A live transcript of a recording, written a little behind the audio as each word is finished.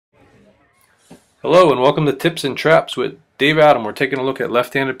Hello and welcome to Tips and Traps with Dave Adam. We're taking a look at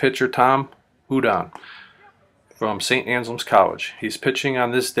left-handed pitcher Tom Hudon from St. Anselm's College. He's pitching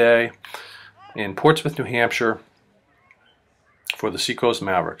on this day in Portsmouth, New Hampshire for the Seacoast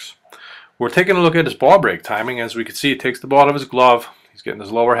Mavericks. We're taking a look at his ball break timing. As we can see, he takes the ball out of his glove. He's getting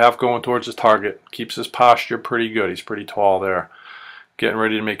his lower half going towards his target. Keeps his posture pretty good. He's pretty tall there. Getting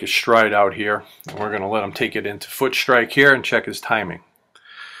ready to make his stride out here. And we're going to let him take it into foot strike here and check his timing.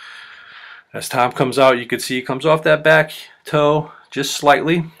 As Tom comes out, you can see he comes off that back toe just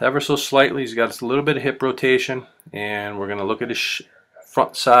slightly, ever so slightly. He's got a little bit of hip rotation, and we're going to look at his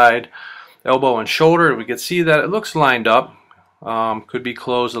front side, elbow and shoulder. We can see that it looks lined up. Could be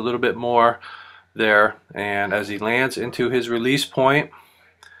closed a little bit more there. And as he lands into his release point,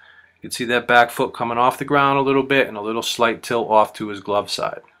 you can see that back foot coming off the ground a little bit and a little slight tilt off to his glove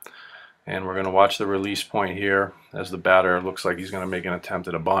side. And we're going to watch the release point here as the batter looks like he's going to make an attempt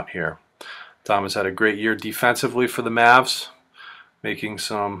at a bunt here. Tom has had a great year defensively for the Mavs, making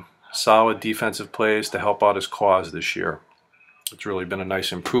some solid defensive plays to help out his cause this year. It's really been a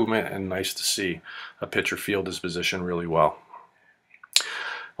nice improvement and nice to see a pitcher field his position really well.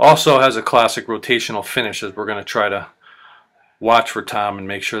 Also has a classic rotational finish, as we're going to try to watch for Tom and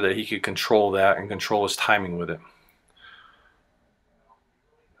make sure that he can control that and control his timing with it.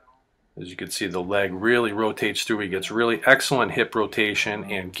 As you can see, the leg really rotates through. He gets really excellent hip rotation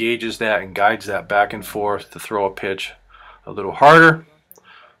and gauges that and guides that back and forth to throw a pitch a little harder,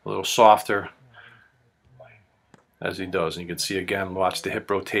 a little softer as he does. And you can see again, watch the hip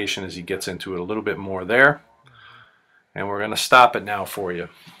rotation as he gets into it a little bit more there. And we're going to stop it now for you.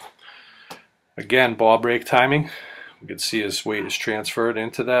 Again, ball break timing. You can see his weight is transferred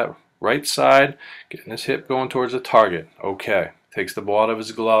into that right side, getting his hip going towards the target. Okay, takes the ball out of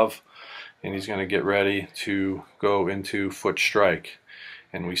his glove, and he's going to get ready to go into foot strike.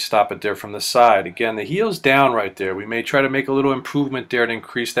 And we stop it there from the side. Again, the heel's down right there. We may try to make a little improvement there to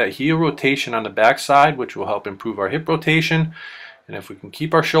increase that heel rotation on the back side, which will help improve our hip rotation. And if we can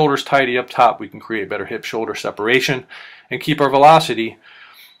keep our shoulders tidy up top, we can create better hip-shoulder separation and keep our velocity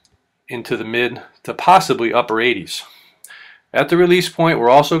into the mid to possibly upper 80s. At the release point, we're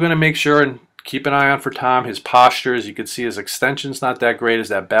also going to make sure and keep an eye on for Tom his posture. As you can see, his extension's not that great as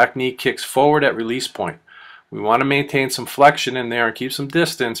that back knee kicks forward at release point. We want to maintain some flexion in there and keep some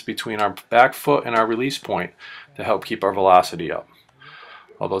distance between our back foot and our release point to help keep our velocity up.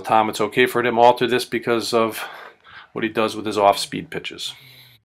 Although Tom, it's okay for him to alter this because of what he does with his off-speed pitches.